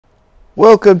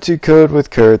Welcome to Code with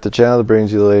Kurt, the channel that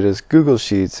brings you the latest Google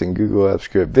Sheets and Google Apps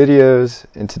Script videos.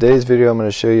 In today's video, I'm going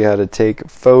to show you how to take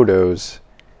photos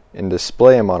and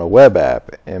display them on a web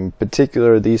app. In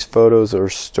particular, these photos are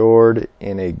stored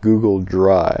in a Google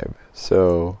Drive.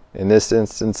 So in this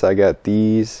instance, I got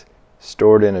these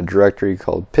stored in a directory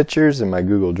called Pictures in my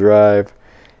Google Drive,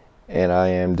 and I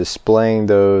am displaying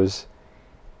those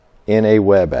in a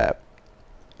web app.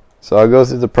 So I'll go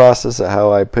through the process of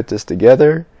how I put this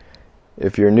together.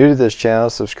 If you're new to this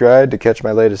channel, subscribe to catch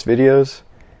my latest videos.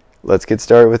 Let's get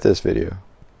started with this video.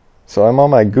 So I'm on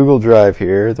my Google Drive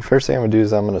here. The first thing I'm going to do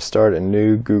is I'm going to start a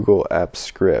new Google Apps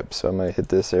Script. So I'm going to hit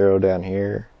this arrow down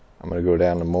here. I'm going to go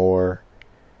down to More.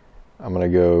 I'm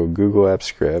going to go Google Apps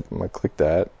Script. I'm going to click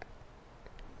that.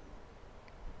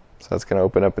 So that's going to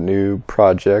open up a new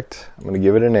project. I'm going to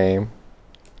give it a name.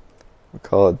 We'll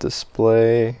call it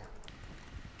Display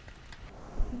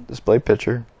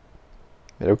Picture.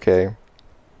 Hit OK.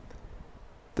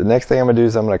 The next thing I'm going to do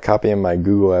is I'm going to copy in my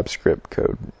Google Apps Script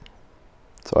code.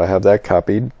 So I have that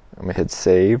copied. I'm going to hit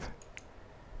Save.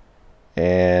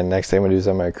 And next thing I'm going to do is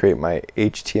I'm going to create my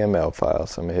HTML file.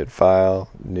 So I'm going to hit File,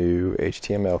 New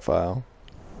HTML file.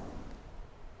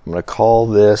 I'm going to call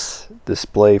this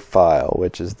Display File,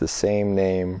 which is the same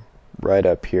name right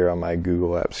up here on my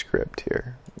Google Apps Script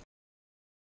here.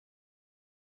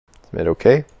 Hit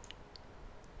OK.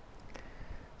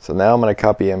 So now I'm going to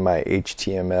copy in my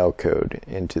HTML code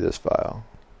into this file.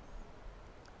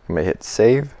 I'm going to hit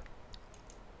Save.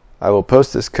 I will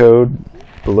post this code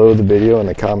below the video in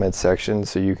the comments section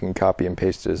so you can copy and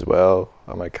paste it as well.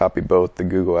 I'm going to copy both the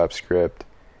Google Apps Script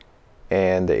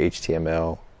and the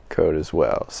HTML code as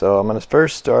well. So I'm going to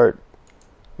first start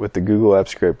with the Google Apps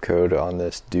Script code on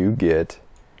this do get.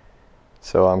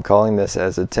 So I'm calling this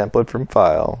as a template from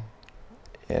file.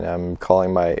 And I'm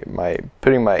calling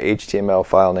putting my HTML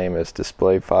file name as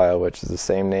DisplayFile, which is the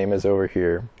same name as over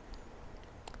here.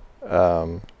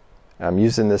 I'm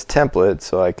using this template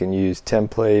so I can use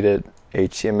templated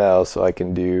HTML so I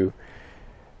can do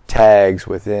tags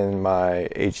within my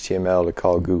HTML to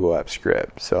call Google Apps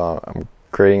Script. So I'm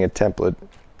creating a template.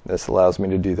 This allows me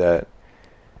to do that.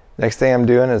 Next thing I'm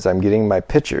doing is I'm getting my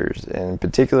pictures. And in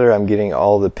particular, I'm getting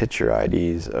all the picture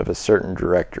IDs of a certain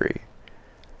directory.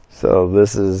 So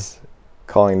this is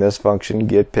calling this function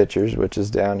get pictures, which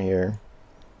is down here.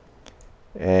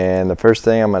 And the first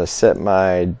thing I'm going to set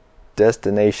my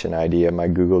destination ID of my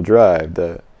Google Drive,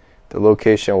 the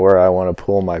location where I want to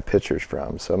pull my pictures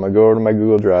from. So I'm going to go over to my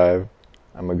Google Drive.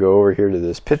 I'm going to go over here to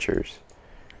this pictures.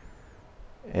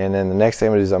 And then the next thing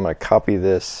I'm going to do is I'm going to copy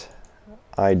this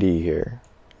ID here.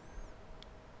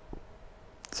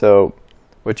 So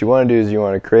what you want to do is you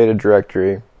want to create a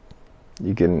directory.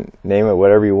 You can name it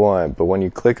whatever you want, but when you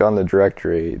click on the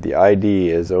directory, the ID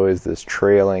is always this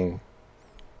trailing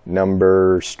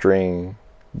number string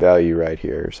value right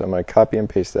here. So I'm going to copy and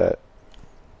paste that.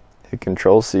 Hit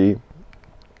Control C.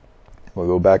 We'll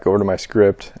go back over to my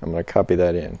script. I'm going to copy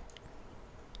that in.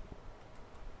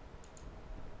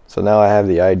 So now I have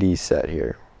the ID set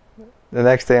here. The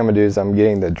next thing I'm going to do is I'm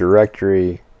getting the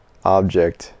directory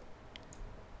object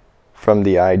from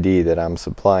the ID that I'm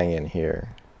supplying in here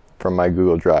from my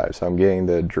Google Drive. So I'm getting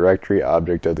the directory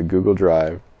object of the Google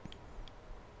Drive.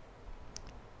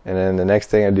 And then the next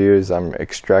thing I do is I'm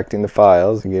extracting the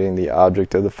files and getting the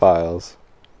object of the files.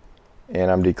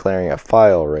 And I'm declaring a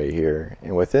file array here.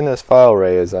 And within this file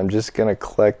array is I'm just going to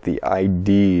collect the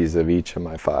IDs of each of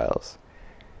my files.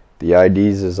 The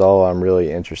IDs is all I'm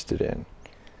really interested in.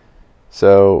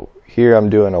 So here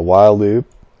I'm doing a while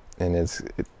loop, and it's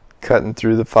cutting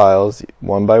through the files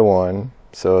one by one.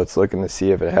 So it's looking to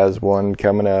see if it has one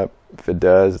coming up. If it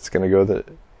does, it's going to go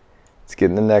it's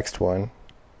getting the next one,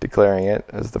 declaring it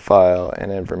as the file,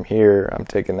 and then from here I'm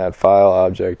taking that file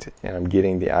object and I'm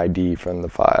getting the ID from the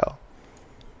file.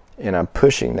 And I'm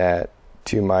pushing that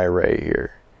to my array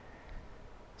here.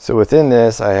 So within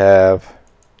this I have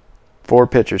 4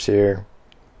 pictures here.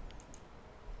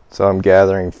 So I'm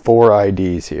gathering 4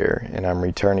 IDs here and I'm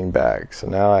returning back. So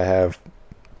now I have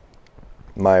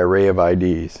my array of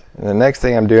IDs. And the next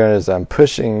thing I'm doing is I'm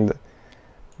pushing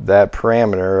that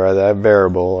parameter or that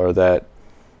variable or that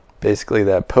basically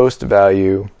that post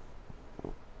value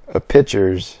of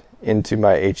pictures into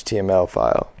my HTML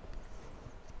file.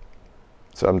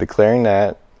 So I'm declaring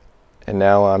that, and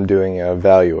now I'm doing a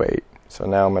evaluate. So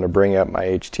now I'm going to bring up my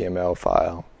HTML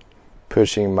file,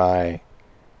 pushing my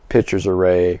pictures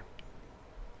array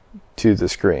to the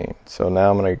screen. So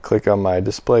now I'm going to click on my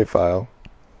display file.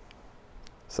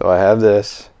 So I have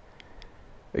this.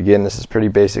 Again, this is pretty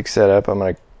basic setup. I'm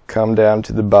going to come down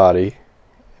to the body.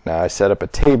 Now I set up a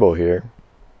table here,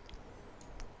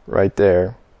 right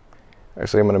there.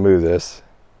 Actually, I'm going to move this.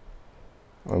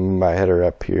 I'm going to move my header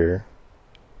up here.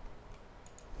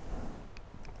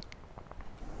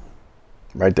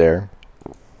 Right there.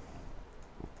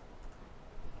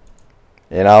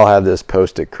 And I'll have this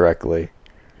posted correctly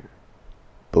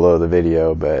below the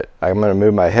video, but I'm going to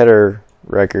move my header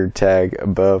record tag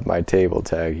above my table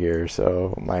tag here.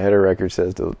 So my header record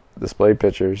says to display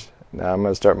pictures. Now I'm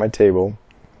going to start my table.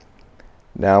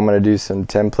 Now I'm going to do some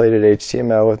templated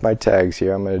HTML with my tags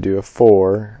here. I'm going to do a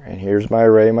for, and here's my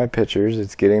array of my pictures.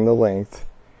 It's getting the length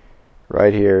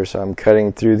right here, so I'm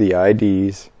cutting through the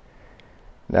IDs.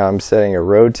 Now I'm setting a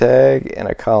row tag and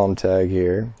a column tag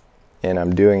here, and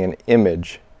I'm doing an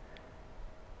image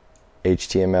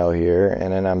HTML here,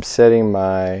 and then I'm setting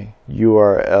my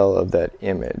URL of that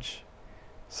image.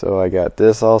 So I got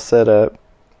this all set up,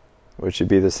 which should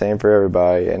be the same for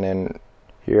everybody, and then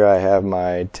here I have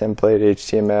my template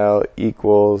HTML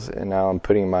equals, and now I'm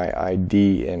putting my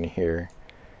ID in here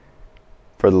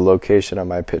for the location of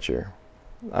my picture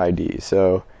ID.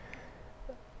 So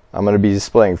I'm going to be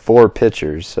displaying 4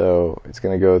 pictures, so it's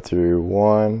going to go through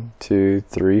 1, 2,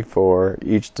 3, 4,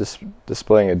 each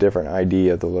displaying a different ID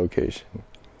of the location.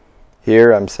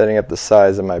 Here I'm setting up the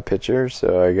size of my picture,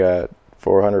 so I got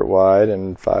 400 wide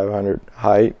and 500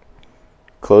 height,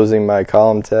 closing my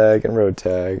column tag and row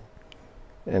tag,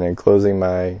 and then closing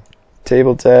my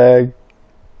table tag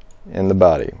and the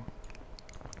body.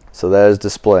 So that is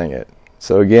displaying it.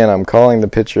 So again, I'm calling the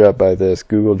picture up by this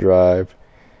Google Drive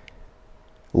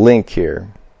link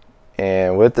here,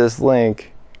 and with this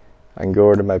link I can go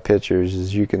over to my pictures.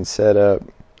 As you can set up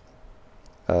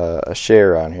a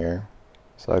share on here,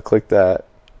 so I click that.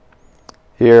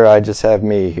 Here I just have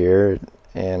me here,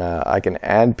 and I can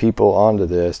add people onto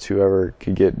this, whoever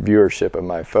could get viewership of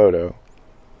my photo,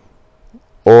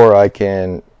 or I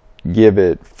can give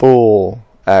it full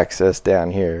access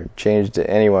down here, change to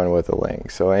anyone with a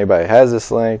link. So anybody has this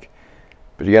link,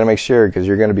 but you got to make sure, because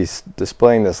you're going to be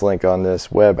displaying this link on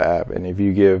this web app, and if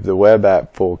you give the web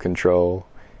app full control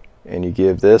and you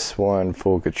give this one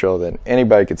full control, then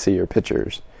anybody can see your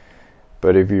pictures.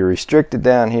 But if you're restricted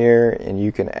down here and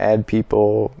you can add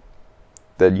people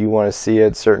that you want to see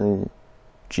at certain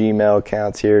Gmail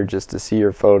accounts here just to see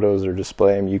your photos or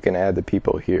display them, you can add the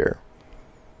people here.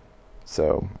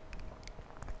 So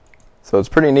it's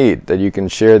pretty neat that you can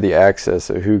share the access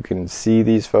of who can see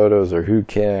these photos or who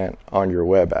can't on your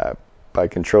web app by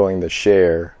controlling the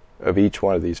share of each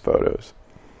one of these photos.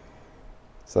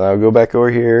 So I'll go back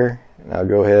over here and I'll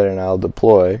go ahead and I'll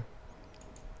deploy.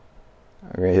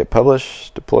 I'm going to hit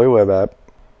publish, deploy web app.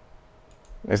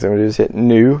 Next thing I'm going to do is hit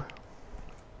new.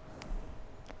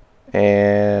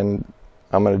 And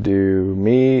I'm going to do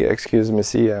me, excuse me,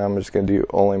 see, I'm just going to do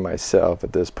only myself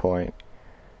at this point.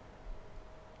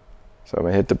 So I'm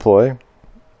going to hit deploy.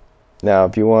 Now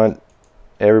if you want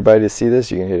everybody to see this,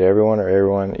 you can hit everyone or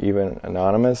everyone even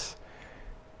anonymous.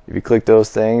 If you click those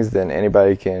things, then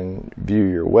anybody can view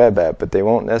your web app, but they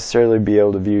won't necessarily be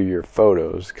able to view your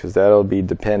photos, because that'll be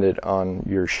dependent on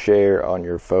your share on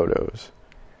your photos.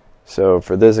 So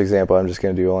for this example, I'm just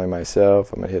going to do only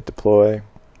myself. I'm going to hit deploy.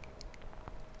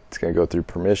 It's going to go through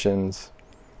permissions.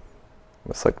 I'm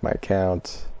going to select my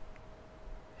account,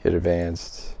 hit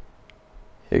advanced,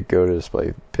 hit go to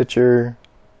display picture,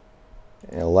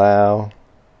 and allow.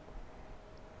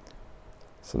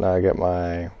 So now I got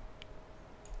my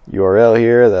URL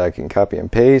here that I can copy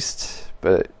and paste,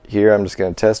 but here I'm just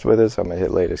going to test with it, so I'm going to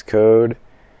hit latest code.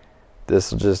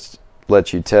 This will just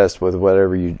let you test with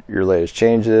whatever your latest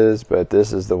change is, but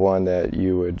this is the one that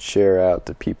you would share out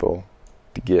to people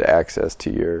to get access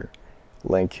to your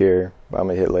link here. I'm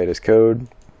going to hit latest code.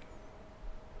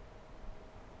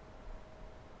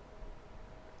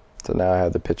 So now I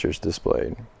have the pictures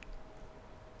displayed.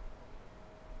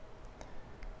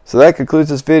 So that concludes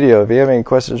this video. If you have any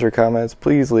questions or comments,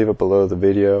 please leave it below the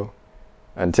video.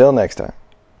 Until next time.